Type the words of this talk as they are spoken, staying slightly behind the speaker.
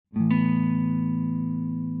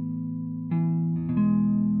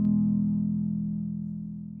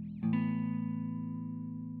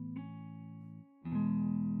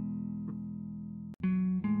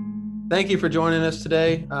Thank you for joining us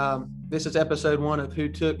today. This is episode 1 of Who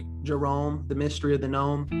Took Jerome, the Mystery of the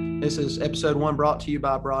Gnome. This is episode 1 brought to you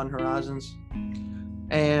by Broaden Horizons.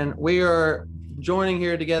 And we are joining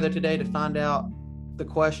here together today to find out the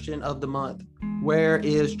question of the month. Where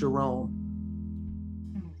is Jerome?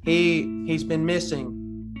 He's been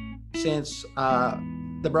missing since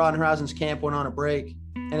the Broaden Horizons camp went on a break.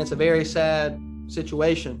 And it's a very sad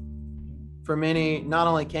situation for many, not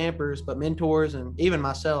only campers, but mentors and even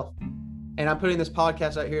myself. And I'm putting this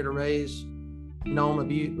podcast out here to raise gnome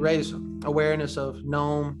abuse, raise awareness of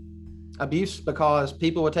gnome abuse, because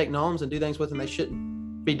people will take gnomes and do things with them they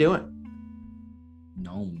shouldn't be doing.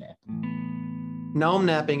 Gnome napping. Gnome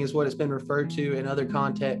napping is what it's been referred to in other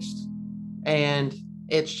contexts. And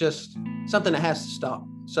it's just something that has to stop.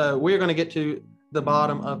 So we're going to get to the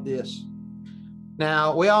bottom of this.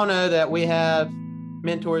 Now, we all know that we have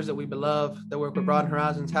mentors that we love that work with Broaden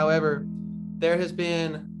Horizons. However, there has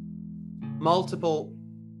been multiple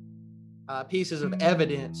pieces of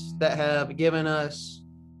evidence that have given us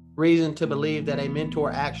reason to believe that a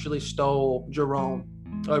mentor actually stole Jerome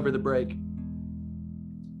over the break.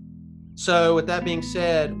 So with that being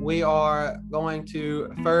said, we are going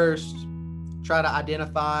to first try to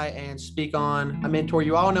identify and speak on a mentor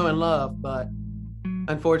you all know and love, but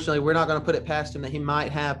unfortunately, we're not going to put it past him that he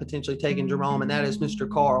might have potentially taken Jerome, and that is Mr.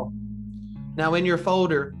 Carl. Now, in your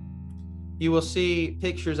folder, you will see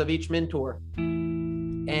pictures of each mentor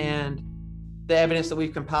and the evidence that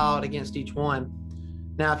we've compiled against each one.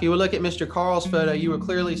 Now, if you would look at Mr. Carl's photo, you will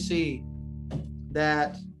clearly see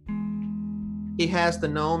that he has the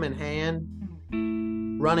gnome in hand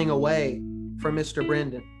running away from Mr.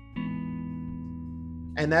 Brendan.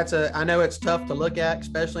 And I know it's tough to look at,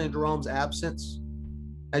 especially in Jerome's absence.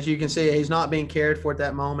 As you can see, he's not being cared for at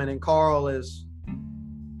that moment, and Carl is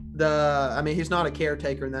he's not a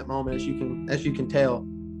caretaker in that moment, as you can tell.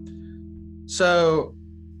 So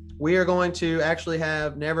we are going to actually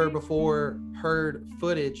have never before heard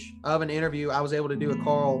footage of an interview I was able to do with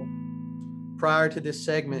Carl prior to this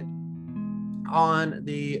segment on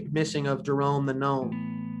the missing of Jerome the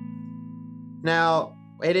gnome. Now,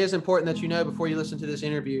 it is important that you know before you listen to this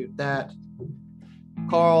interview that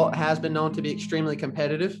Carl has been known to be extremely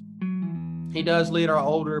competitive. He does lead our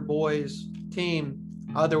older boys team,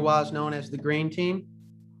 otherwise known as the Green Team.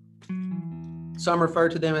 Some refer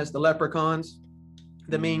to them as the Leprechauns,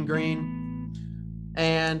 the Mean Green.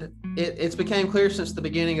 And it's became clear since the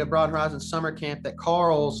beginning of Broaden Horizons summer camp that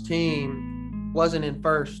Carl's team wasn't in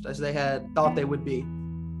first as they had thought they would be.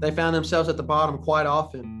 They found themselves at the bottom quite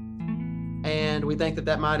often. And we think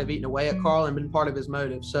that might have eaten away at Carl and been part of his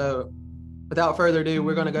motive. So without further ado,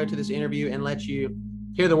 we're going to go to this interview and let you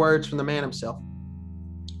hear the words from the man himself.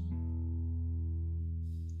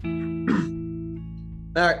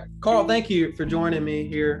 All right, Carl, thank you for joining me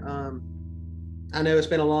here. I know it's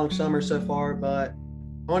been a long summer so far, but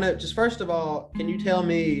I want to just first of all, can you tell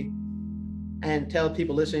me and tell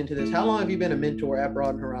people listening to this, how long have you been a mentor at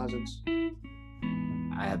Broaden Horizons?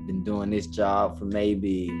 I have been doing this job for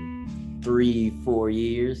maybe 3-4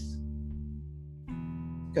 years.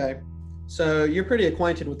 Okay. So you're pretty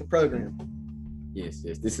acquainted with the program. Yes.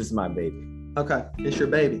 This is my baby. Okay. It's your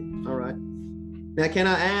baby. All right. Now, can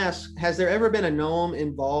I ask, has there ever been a gnome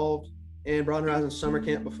involved in Broaden Horizons summer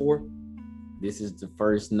camp before? This is the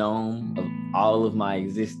first gnome of all of my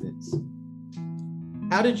existence.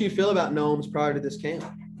 How did you feel about gnomes prior to this camp?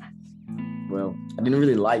 Well, I didn't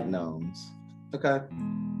really like gnomes. Okay.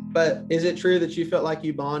 But is it true that you felt like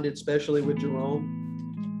you bonded especially with Jerome?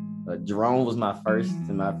 Jerome was my first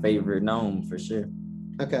and my favorite gnome for sure.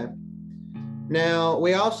 Okay. Now,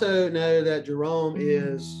 we also know that Jerome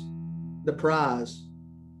is the prize,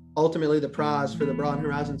 ultimately the prize for the Broaden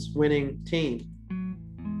Horizons winning team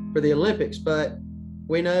for the Olympics. But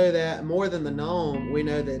we know that more than the gnome, we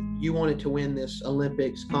know that you wanted to win this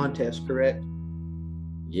Olympics contest, correct?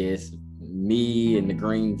 Yes, me and the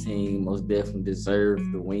green team most definitely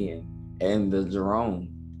deserved the win, and the Jerome.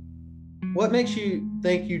 What makes you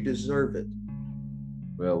think you deserve it?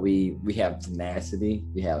 Well, we have tenacity,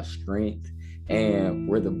 we have strength, and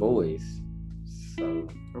we're the boys. So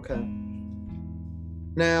okay.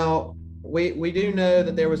 Now, we do know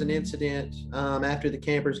that there was an incident after the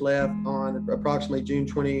campers left on approximately June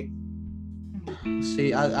 20.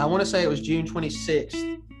 I want to say it was June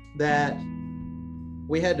 26th that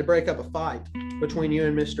we had to break up a fight between you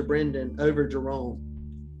and Mr. Brendan over Jerome.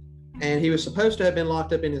 And he was supposed to have been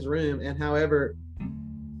locked up in his room. And however,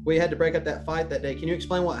 we had to break up that fight that day. Can you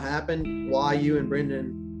explain what happened, why you and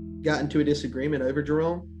Brendan got into a disagreement over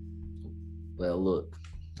Jerome? Well, look,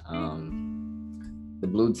 the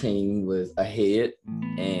blue team was ahead,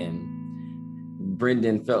 and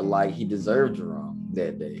Brendan felt like he deserved Jerome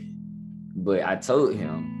that day. But I told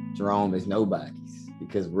him Jerome is nobody's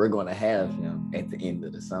because we're going to have him at the end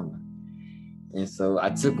of the summer. And so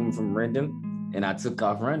I took him from Brendan and I took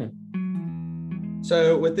off running.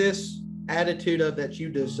 So with this attitude of that you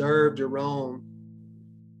deserve Jerome,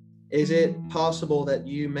 is it possible that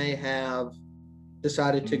you may have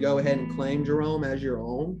decided to go ahead and claim Jerome as your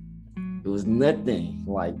own? It was nothing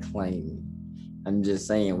like claiming. I'm just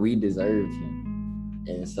saying we deserved him.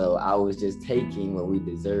 And so I was just taking what we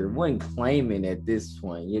deserved. Wasn't claiming at this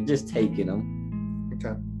point. You're just taking them.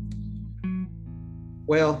 Okay.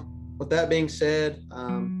 Well, with that being said,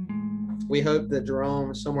 we hope that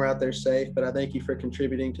Jerome is somewhere out there safe, but I thank you for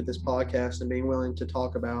contributing to this podcast and being willing to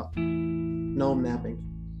talk about gnome napping.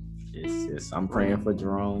 Yes. I'm praying for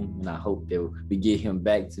Jerome, and I hope that we get him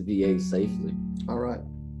back to VA safely. All right.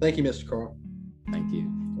 Thank you, Mr. Carl. Thank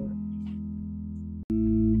you.